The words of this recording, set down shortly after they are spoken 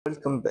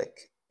Welcome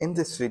back. In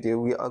this video,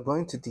 we are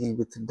going to deal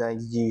with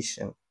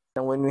dilution.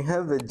 Now, when we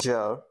have a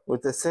jar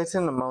with a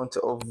certain amount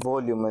of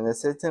volume and a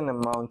certain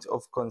amount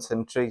of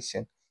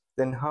concentration,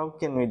 then how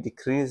can we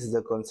decrease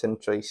the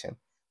concentration?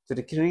 To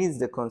decrease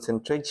the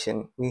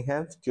concentration, we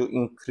have to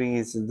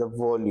increase the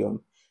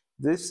volume.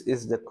 This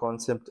is the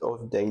concept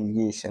of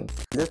dilution.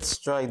 Let's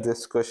try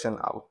this question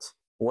out.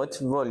 What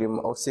volume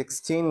of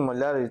 16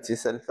 molarity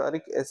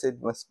sulfuric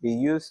acid must be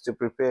used to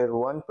prepare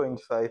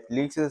 1.5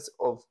 liters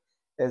of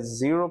a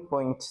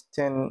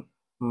 0.10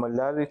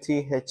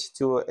 molarity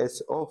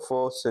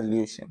H2SO4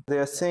 solution? They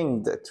are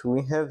saying that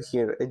we have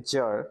here a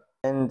jar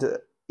and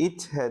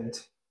it had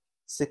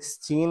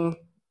 16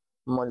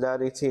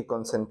 molarity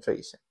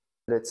concentration.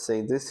 Let's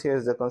say this here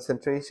is the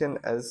concentration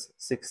as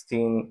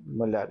 16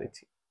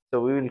 molarity.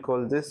 So we will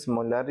call this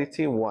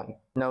molarity 1.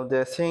 Now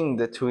they're saying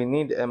that we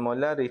need a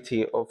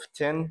molarity of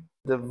 10.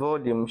 The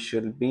volume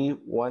should be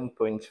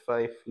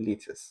 1.5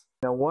 liters.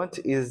 Now what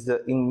is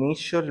the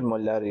initial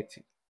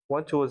molarity?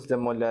 What was the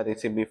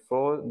molarity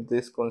before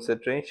this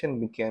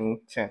concentration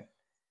became 10?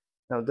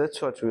 Now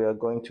that's what we are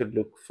going to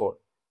look for.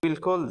 We'll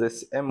call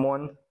this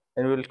M1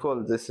 and we'll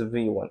call this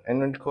V1 and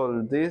we'll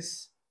call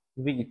this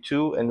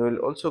V2 and we'll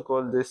also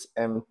call this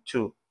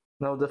M2.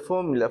 Now the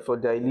formula for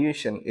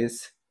dilution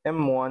is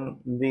M1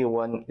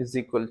 V1 is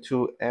equal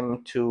to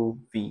M2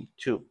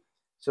 V2.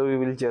 So we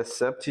will just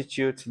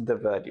substitute the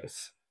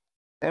values.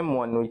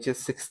 M1, which is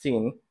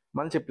 16,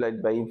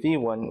 multiplied by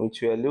V1,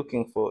 which we are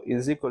looking for,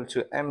 is equal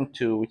to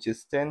M2, which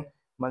is 10,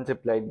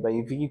 multiplied by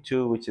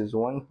V2, which is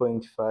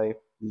 1.5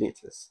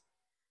 liters.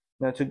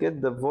 Now to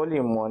get the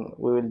volume 1,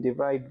 we will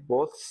divide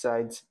both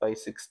sides by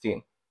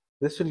 16.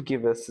 This will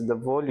give us the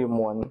volume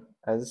 1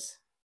 as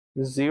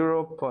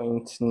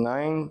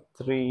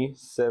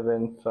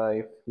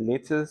 0.9375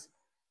 liters,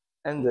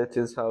 and that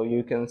is how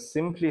you can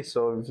simply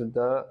solve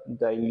the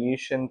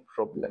dilution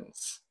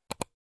problems.